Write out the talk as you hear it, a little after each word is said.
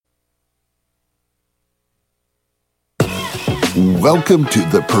Welcome to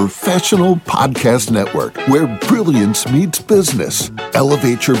the Professional Podcast Network, where brilliance meets business.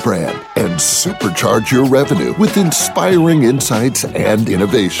 Elevate your brand and supercharge your revenue with inspiring insights and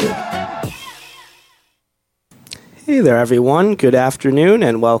innovation. Hey there, everyone. Good afternoon,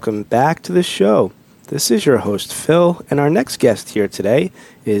 and welcome back to the show. This is your host, Phil, and our next guest here today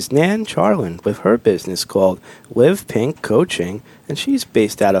is Nan Charland with her business called Live Pink Coaching, and she's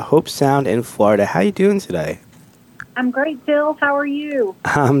based out of Hope Sound in Florida. How you doing today? I'm great, Phil. How are you?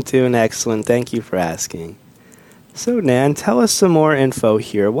 I'm doing excellent. Thank you for asking. So, Nan, tell us some more info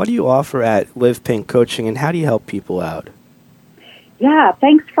here. What do you offer at Live Pink Coaching, and how do you help people out? Yeah,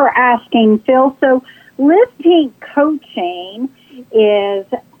 thanks for asking, Phil. So, Live Pink Coaching is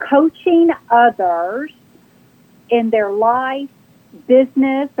coaching others in their life,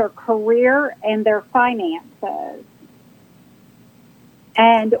 business, or career, and their finances.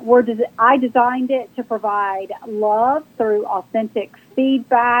 And I designed it to provide love through authentic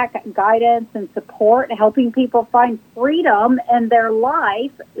feedback, guidance, and support, helping people find freedom in their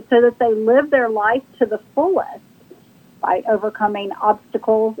life so that they live their life to the fullest by overcoming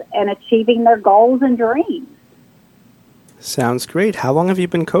obstacles and achieving their goals and dreams. Sounds great. How long have you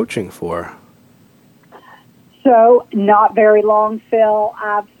been coaching for? So, not very long, Phil.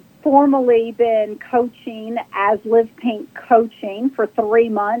 I've formally been coaching as Live Pink Coaching for 3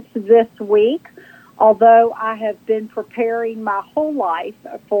 months this week, although I have been preparing my whole life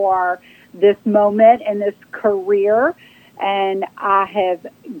for this moment and this career, and I have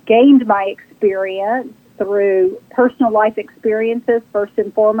gained my experience through personal life experiences first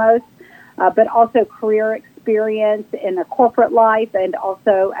and foremost, but also career experience in a corporate life and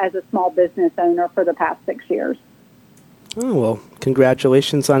also as a small business owner for the past 6 years. Oh, well,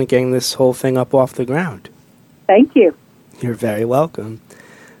 congratulations on getting this whole thing up off the ground. Thank you. You're very welcome.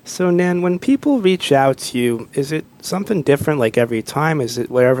 So, Nan, when people reach out to you, is it something different like every time? Is it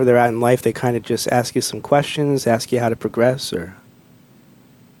wherever they're at in life, they kind of just ask you some questions, ask you how to progress, or?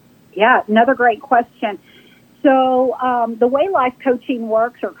 Yeah, another great question. So the way life coaching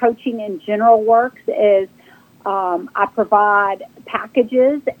works, or coaching in general works, is I provide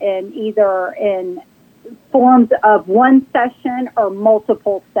packages in forms of one session or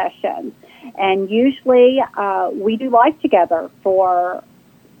multiple sessions. And usually we do life together for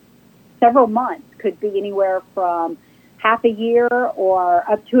several months, could be anywhere from half a year or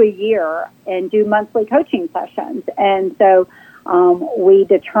up to a year, and do monthly coaching sessions. And so we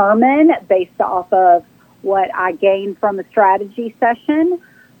determine, based off of what I gain from a strategy session,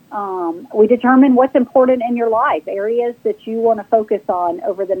 we determine what's important in your life, areas that you want to focus on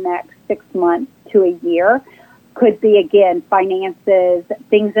over the next 6 months to a year. Could be, again, finances,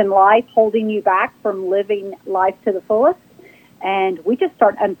 things in life holding you back from living life to the fullest. And we just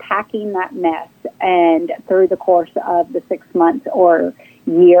start unpacking that mess and through the course of the 6 months or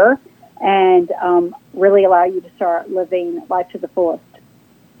year, and really allow you to start living life to the fullest.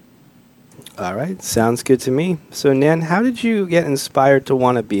 All right. Sounds good to me. So, Nan, how did you get inspired to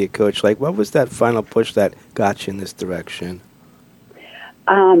want to be a coach? Like, what was that final push that got you in this direction?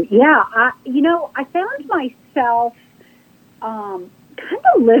 I found myself kind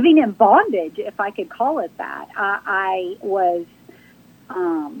of living in bondage, if I could call it that. I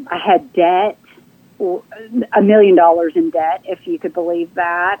had debt, $1 million in debt, if you could believe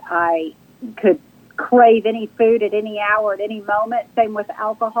that. I could crave any food at any hour, at any moment, same with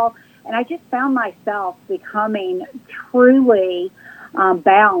alcohol. And I just found myself becoming truly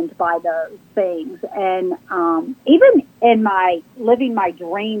bound by those things. And even in my living my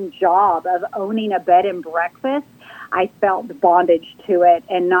dream job of owning a bed and breakfast, I felt bondage to it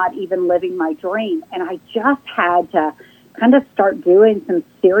and not even living my dream. And I just had to kind of start doing some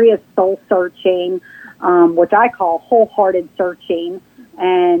serious soul searching, which I call wholehearted searching,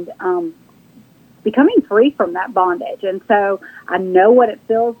 and becoming free from that bondage. And so I know what it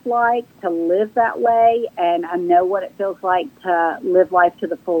feels like to live that way, and I know what it feels like to live life to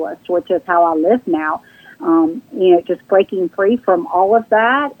the fullest, which is how I live now. Just breaking free from all of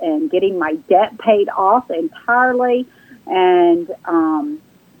that and getting my debt paid off entirely, and,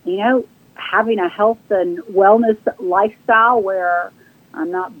 having a health and wellness lifestyle where I'm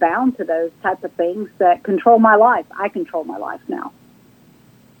not bound to those type of things that control my life. I control my life now.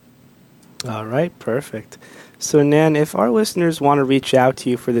 All right, perfect. So, Nan, if our listeners want to reach out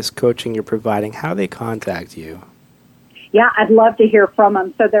to you for this coaching you're providing, how do they contact you? Yeah, I'd love to hear from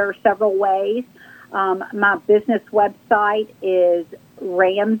them. So there are several ways. My business website is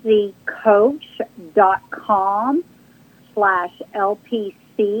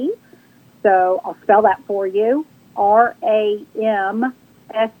ramseycoach.com/LPC. So I'll spell that for you. RAMSEYCOACH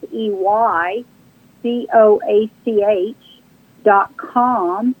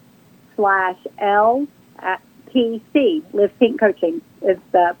livepink.com/LPC. Live Pink Coaching is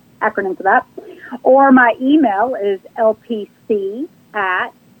the acronym for that. Or my email is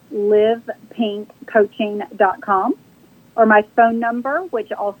lpc@livepinkcoaching.com. Or my phone number,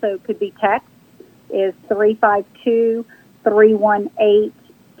 which also could be text, is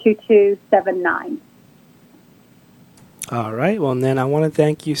 352-318-2279. All right. Well, Nan, I want to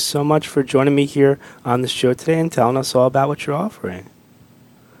thank you so much for joining me here on the show today and telling us all about what you're offering.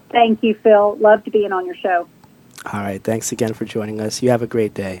 Thank you, Phil. Love to be on your show. All right. Thanks again for joining us. You have a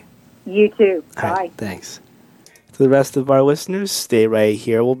great day. You too. All Bye. right, thanks. To the rest of our listeners, stay right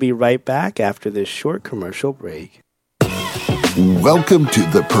here. We'll be right back after this short commercial break. Welcome to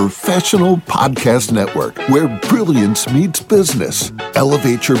the Professional Podcast Network, where brilliance meets business.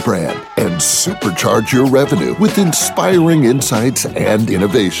 Elevate your brand and supercharge your revenue with inspiring insights and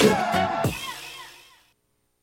innovation.